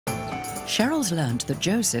Cheryl's learned that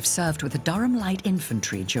Joseph served with the Durham Light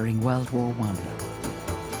Infantry during World War I.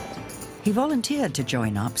 He volunteered to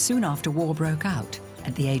join up soon after war broke out,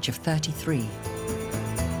 at the age of 33.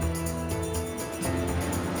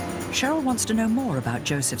 Cheryl wants to know more about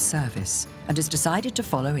Joseph's service and has decided to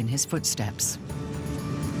follow in his footsteps.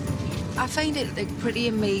 I find it pretty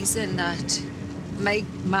amazing that my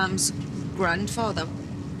mum's grandfather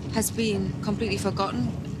has been completely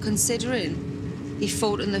forgotten, considering he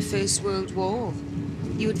fought in the First World War.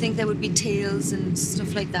 You would think there would be tales and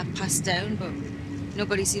stuff like that passed down, but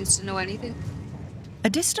nobody seems to know anything. A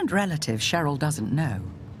distant relative Cheryl doesn't know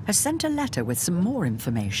has sent a letter with some more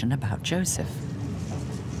information about Joseph.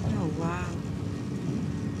 Oh, wow.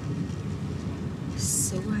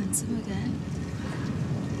 So handsome again.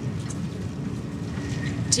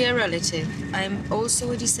 Dear relative, I am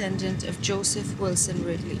also a descendant of Joseph Wilson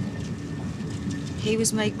Ridley. He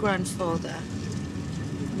was my grandfather,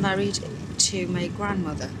 married to my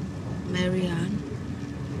grandmother, Mary Ann,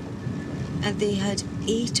 and they had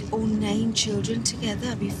 8 or 9 children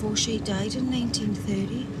together before she died in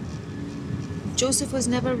 1930. Joseph was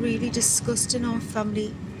never really discussed in our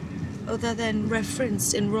family, other than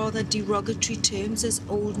referenced in rather derogatory terms as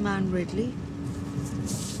Old Man Ridley.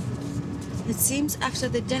 It seems after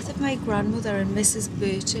the death of my grandmother and Mrs.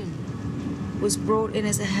 Burton was brought in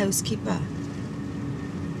as a housekeeper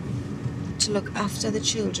to look after the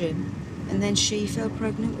children, and then she fell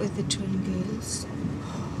pregnant with the twin girls.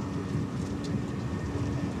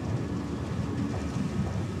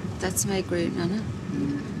 That's my great nana.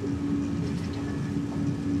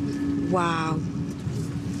 Wow.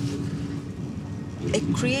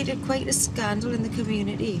 It created quite a scandal in the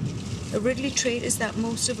community. A Ridley trait is that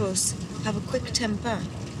most of us have a quick temper,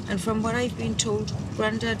 and from what I've been told,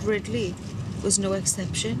 Grandad Ridley was no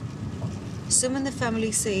exception. Some in the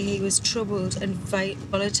family say he was troubled and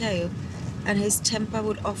volatile, and his temper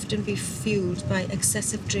would often be fueled by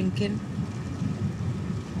excessive drinking.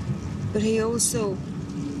 But he also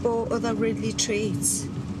bore other Ridley traits,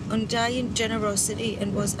 undying generosity,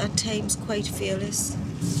 and was at times quite fearless.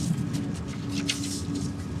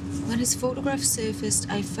 When his photograph surfaced,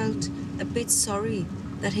 I felt a bit sorry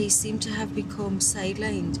that he seemed to have become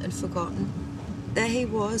sidelined and forgotten. There he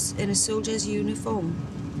was in a soldier's uniform,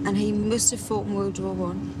 and he must have fought in World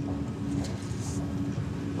War I.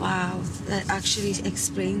 Wow, that actually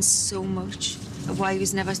explains so much of why he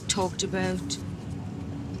was never talked about.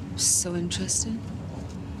 So interesting.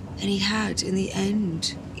 And he had, in the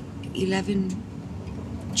end, 11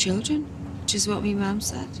 children, which is what my mum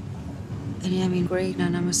said. And yeah, I mean, great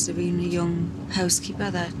nana must have been a young housekeeper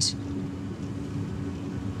that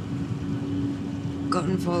got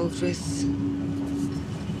involved with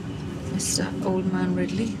Mr. Old Man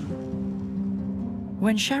Ridley.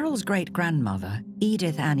 When Cheryl's great-grandmother,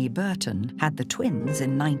 Edith Annie Burton, had the twins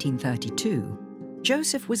in 1932,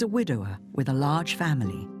 Joseph was a widower with a large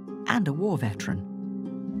family and a war veteran.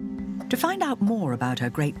 To find out more about her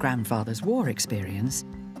great-grandfather's war experience,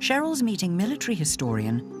 Cheryl's meeting military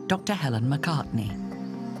historian Dr. Helen McCartney.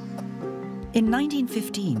 In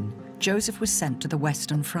 1915, Joseph was sent to the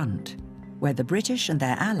Western Front, where the British and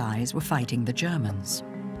their allies were fighting the Germans.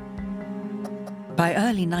 By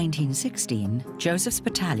early 1916, Joseph's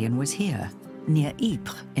battalion was here, near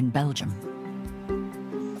Ypres in Belgium.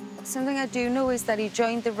 Something I do know is that he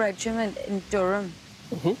joined the regiment in Durham,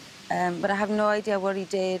 but I have no idea what he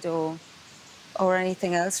did or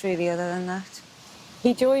anything else really other than that.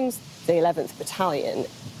 He joins the 11th Battalion,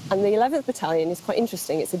 and the 11th Battalion is quite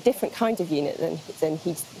interesting. It's a different kind of unit than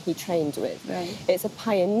he trained with. Right. It's a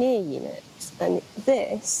pioneer unit, and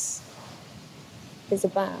this is a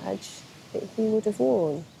badge that he would have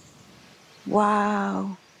worn.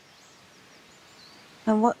 Wow.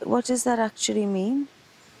 And what does that actually mean?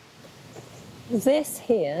 This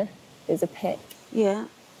here is a pick. Yeah.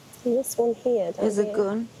 And this one here, Is a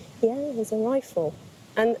gun. Yeah, is a rifle.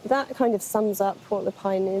 And that kind of sums up what the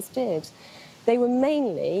pioneers did. They were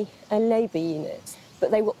mainly a labour unit,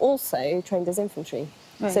 but they were also trained as infantry.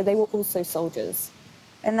 Right. So they were also soldiers.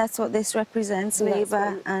 And that's what this represents,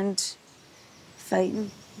 labour and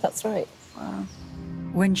fighting. That's right. Wow.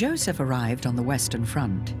 When Joseph arrived on the Western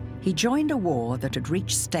Front, he joined a war that had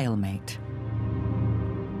reached stalemate.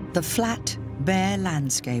 The flat, bare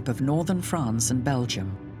landscape of northern France and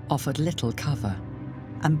Belgium offered little cover,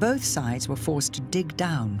 and both sides were forced to dig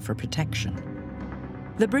down for protection.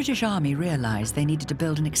 The British Army realised they needed to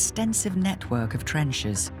build an extensive network of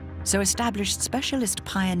trenches, so established specialist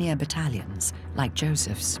pioneer battalions like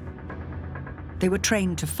Joseph's. They were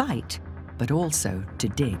trained to fight, but also to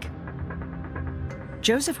dig.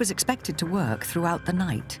 Joseph was expected to work throughout the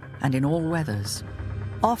night and in all weathers.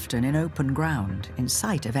 often in open ground, in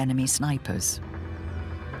sight of enemy snipers.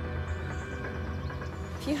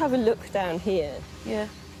 If you have a look down here, Yeah.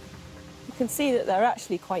 you can see that they're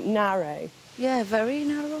actually quite narrow. Yeah, very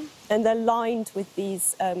narrow. And they're lined with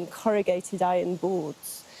these corrugated iron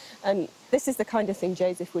boards. And this is the kind of thing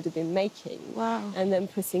Joseph would have been making. Wow. And then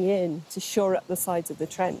putting in to shore up the sides of the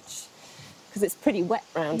trench. Because it's pretty wet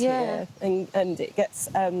round here, and it gets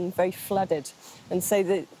very flooded. And so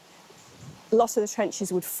a lot of the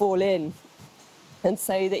trenches would fall in. And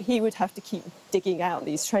so that he would have to keep digging out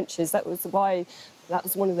these trenches. That was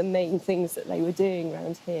one of the main things that they were doing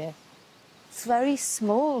around here. It's very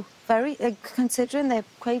small, very, considering they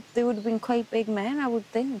would have been quite big men, I would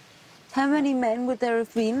think. How many men would there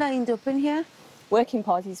have been lined up in here? Working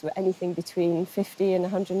parties were anything between 50 and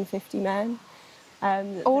 150 men.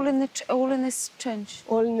 All in this trench?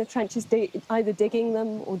 All in the trenches, either digging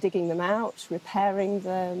them or digging them out, repairing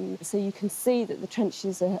them. So you can see that the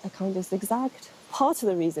trenches are kind of zigzagged. Part of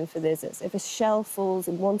the reason for this is if a shell falls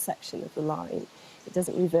in one section of the line, it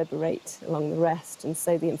doesn't reverberate along the rest, and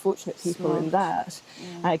so the unfortunate people in that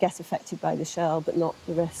get affected by the shell, but not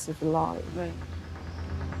the rest of the line. Right.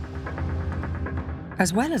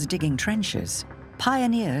 As well as digging trenches,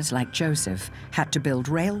 pioneers like Joseph had to build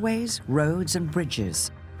railways, roads and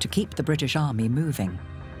bridges to keep the British Army moving.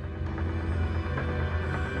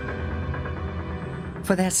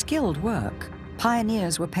 For their skilled work,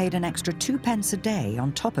 pioneers were paid an extra 2 pence a day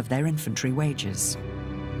on top of their infantry wages.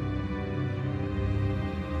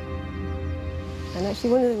 And actually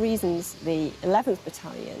one of the reasons the 11th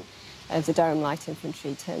Battalion of the Durham Light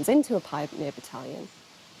Infantry turns into a pioneer battalion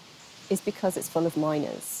is because it's full of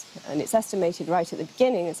miners. And it's estimated right at the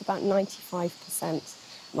beginning it's about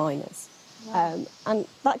 95% miners. Wow. And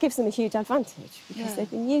that gives them a huge advantage because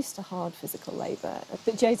they've been used to hard physical labour.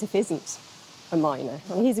 But Joseph isn't a miner,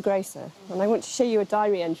 and he's a grocer. And I want to show you a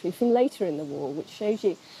diary entry from later in the war which shows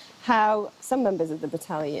you how some members of the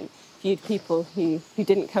battalion viewed people who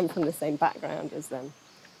didn't come from the same background as them.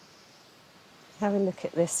 Have a look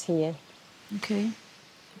at this here. Okay.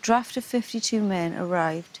 A draft of 52 men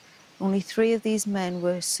arrived. Only 3 of these men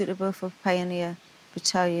were suitable for pioneer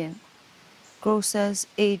battalion. Grocers,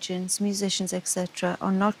 agents, musicians, etc.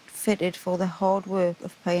 are not fitted for the hard work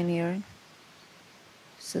of pioneering.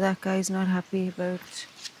 So that guy's not happy about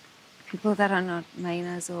people that are not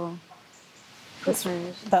miners or...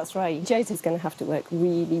 That's right. Joseph's going to have to work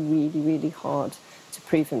really, really, really hard to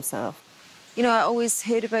prove himself. You know, I always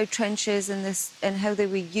heard about trenches and how they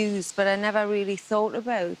were used, but I never really thought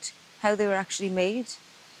about how they were actually made.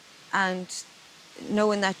 And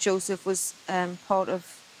knowing that Joseph was part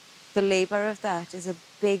of the labour of that is a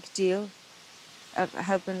big deal of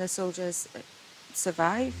helping the soldiers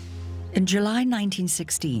survive. In July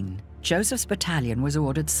 1916, Joseph's battalion was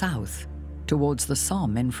ordered south, towards the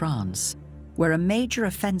Somme in France, where a major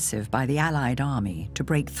offensive by the Allied army to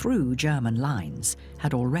break through German lines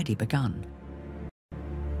had already begun.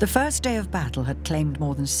 The first day of battle had claimed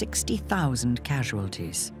more than 60,000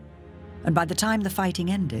 casualties, and by the time the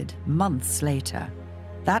fighting ended, months later,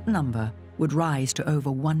 that number would rise to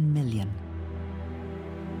over 1 million.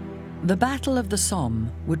 The Battle of the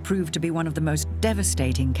Somme would prove to be one of the most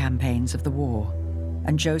devastating campaigns of the war,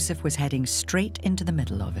 and Joseph was heading straight into the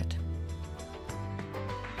middle of it.